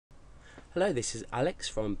Hello, this is Alex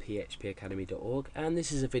from phpacademy.org, and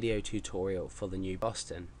this is a video tutorial for the new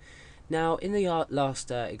Boston. Now, in the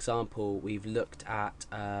last example, we've looked at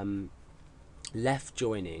left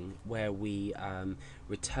joining, where we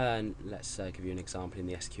return, let's give you an example in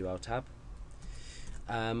the SQL tab.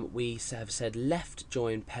 We have said left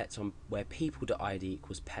join pets on where people.id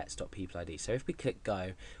equals pets.peopleid. So if we click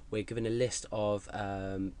go, we're given a list of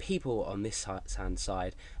people on this hand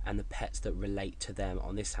side and the pets that relate to them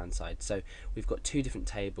on this hand side. So we've got two different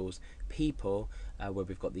tables: people, where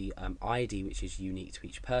we've got the ID, which is unique to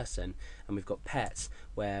each person, and we've got pets,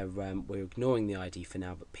 where we're ignoring the ID for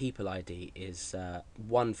now, but people ID is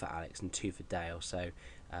 1 for Alex and 2 for Dale. So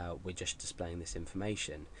we're just displaying this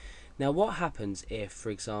information. Now, what happens if, for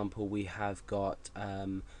example, we have got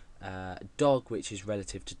dog, which is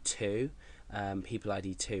relative to 2, people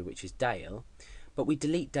ID 2, which is Dale, but we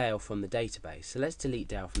delete Dale from the database. So let's delete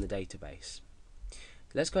Dale from the database.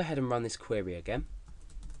 Let's go ahead and run this query again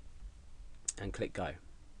and click go.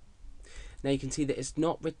 Now you can see that it's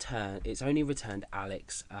not returned, it's only returned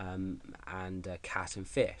Alex and cat and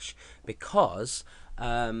fish, because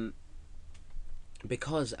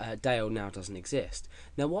Dale now doesn't exist.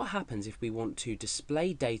 Now what happens if we want to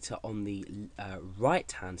display data on the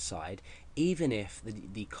right hand side, even if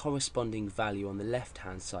the corresponding value on the left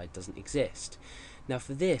hand side doesn't exist? Now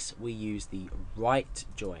for this we use the right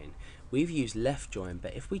join. We've used left join,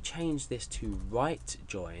 but if we change this to right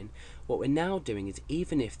join, what we're now doing is,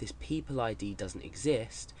 even if this people ID doesn't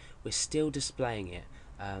exist, we're still displaying it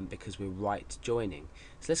because we're right joining.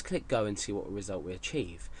 So let's click go and see what result we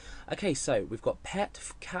achieve. Okay, so we've got pet,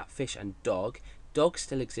 cat, fish and dog. Dog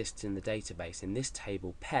still exists in the database in this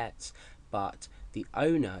table pets, but the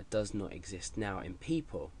owner does not exist now in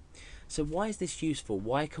people. So why is this useful?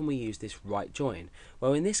 Why can we use this right join?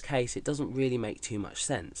 Well, in this case it doesn't really make too much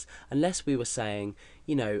sense, unless we were saying,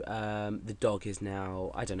 you know, the dog is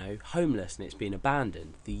now, I don't know, homeless and it's been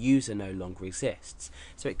abandoned. The user no longer exists.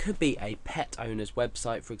 So it could be a pet owner's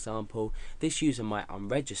website, for example. This user might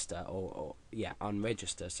unregister,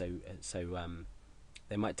 unregister, so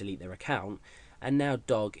they might delete their account, and now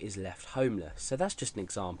dog is left homeless. So that's just an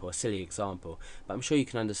example, a silly example, but I'm sure you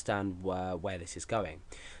can understand where this is going.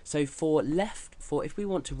 So if we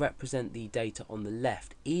want to represent the data on the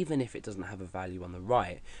left, even if it doesn't have a value on the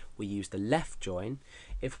right, we use the left join.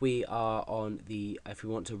 If we want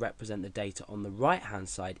to represent the data on the right hand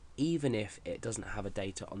side, even if it doesn't have a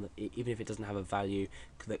value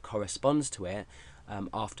that corresponds to it,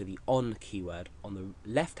 after the on keyword on the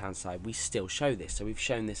left hand side, we still show this. So we've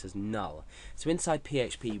shown this as null. So inside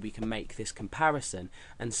PHP we can make this comparison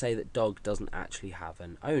and say that dog doesn't actually have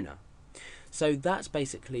an owner. So that's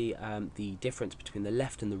basically the difference between the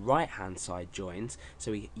left and the right hand side joins.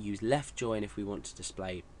 So we use left join if we want to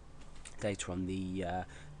display data on the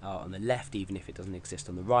left, even if it doesn't exist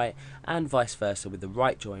on the right, and vice versa. With the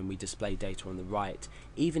right join we display data on the right,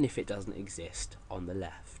 even if it doesn't exist on the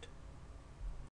left.